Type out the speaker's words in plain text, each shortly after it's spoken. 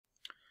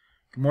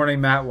Good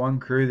morning, Matt One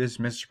Crew. This is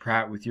Mr.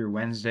 Pratt with your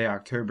Wednesday,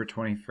 October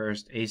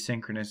 21st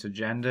asynchronous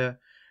agenda.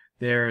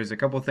 There's a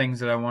couple things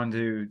that I wanted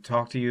to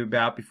talk to you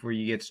about before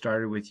you get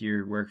started with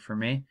your work for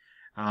me.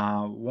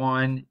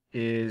 One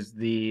is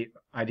the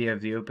idea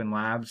of the open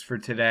labs for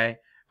today.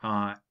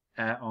 On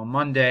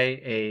Monday,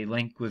 a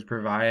link was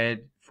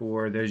provided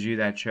for those of you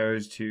that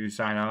chose to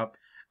sign up.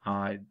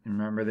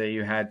 Remember that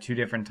you had two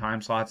different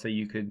time slots that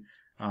you could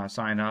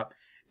sign up.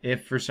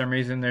 If for some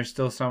reason there's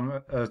still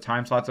some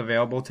time slots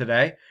available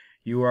today,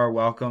 you are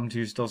welcome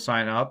to still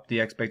sign up.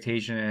 The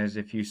expectation is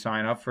if you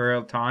sign up for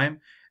a time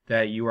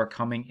that you are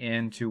coming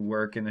in to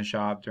work in the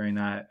shop during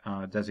that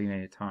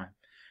designated time.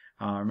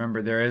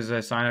 Remember, there is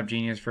a sign up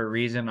genius for a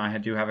reason. I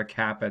do have a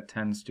cap at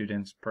 10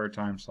 students per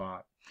time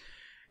slot.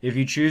 If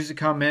you choose to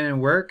come in and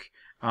work,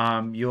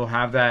 you'll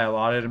have that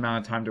allotted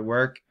amount of time to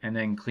work, and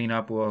then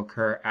cleanup will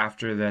occur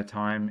after that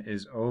time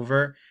is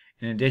over.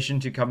 In addition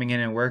to coming in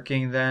and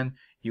working, then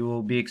you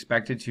will be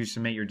expected to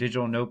submit your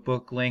digital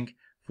notebook link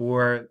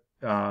for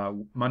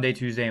Monday,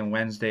 Tuesday, and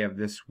Wednesday of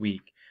this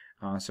week.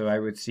 So I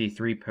would see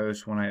 3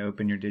 posts when I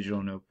open your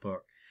digital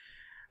notebook.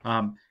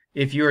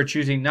 If you are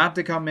choosing not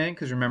to come in,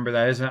 because remember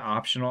that is an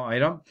optional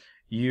item,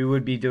 you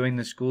would be doing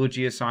the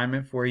Schoology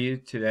assignment for you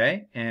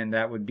today, and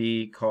that would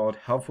be called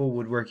Helpful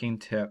Woodworking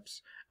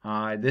Tips.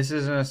 This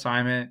is an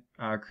assignment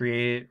that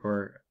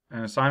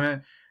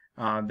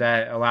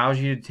allows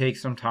you to take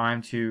some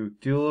time to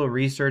do a little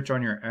research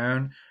on your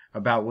own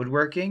about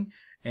woodworking.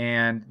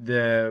 And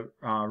the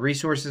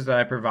resources that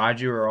I provide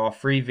you are all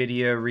free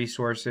video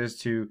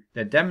resources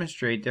that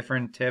demonstrate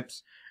different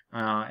tips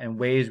and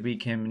ways we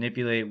can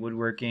manipulate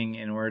woodworking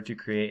in order to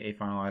create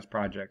a finalized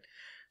project.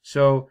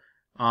 So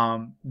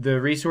the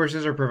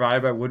resources are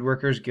provided by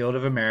Woodworkers Guild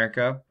of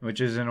America,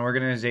 which is an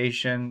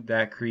organization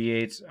that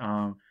creates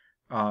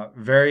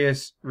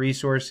various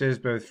resources,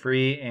 both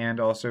free and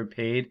also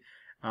paid.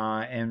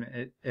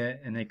 And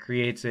it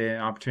creates an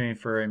opportunity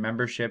for a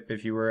membership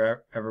if you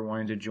were ever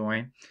wanting to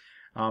join.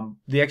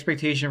 The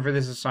expectation for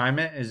this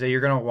assignment is that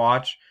you're going to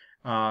watch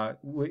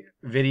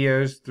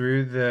videos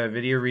through the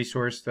video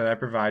resource that I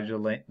provide, the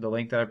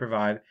link that I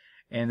provide,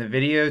 and the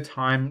video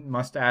time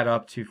must add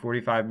up to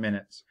 45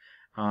 minutes.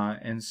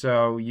 And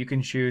so you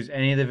can choose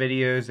any of the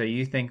videos that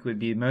you think would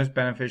be most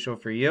beneficial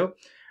for you,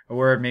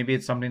 or maybe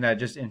it's something that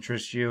just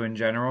interests you in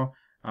general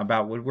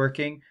about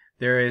woodworking.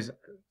 There is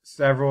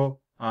several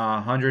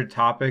hundred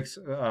topics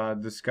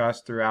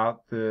discussed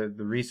throughout the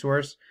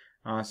resource.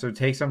 So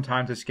take some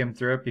time to skim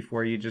through it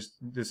before you just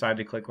decide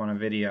to click on a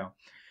video.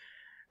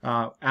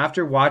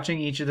 After watching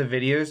each of the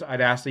videos,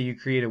 I'd ask that you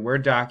create a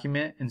Word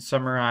document and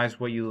summarize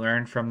what you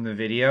learned from the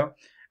video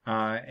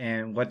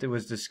and what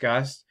was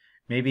discussed,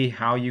 maybe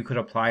how you could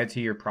apply it to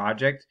your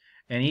project.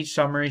 And each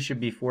summary should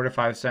be 4 to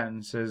 5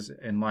 sentences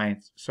in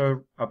length,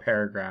 so a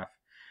paragraph.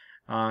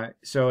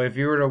 So if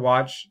you were to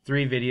watch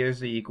 3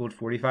 videos that equaled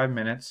 45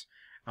 minutes,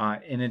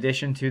 in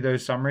addition to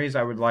those summaries,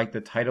 I would like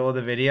the title of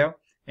the video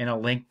and a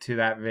link to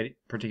that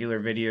particular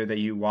video that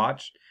you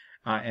watched.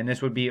 And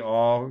this would be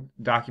all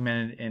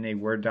documented in a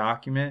Word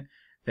document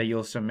that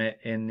you'll submit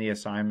in the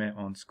assignment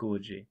on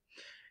Schoology.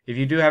 If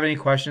you do have any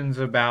questions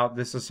about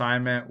this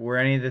assignment or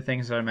any of the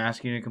things that I'm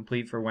asking you to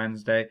complete for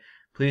Wednesday,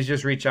 please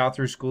just reach out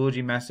through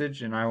Schoology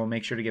message and I will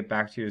make sure to get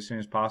back to you as soon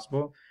as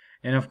possible.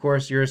 And of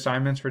course, your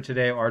assignments for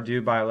today are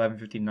due by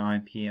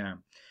 11:59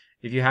 p.m.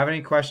 If you have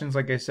any questions,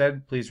 like I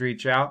said, please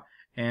reach out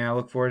and I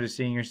look forward to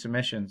seeing your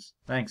submissions.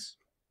 Thanks.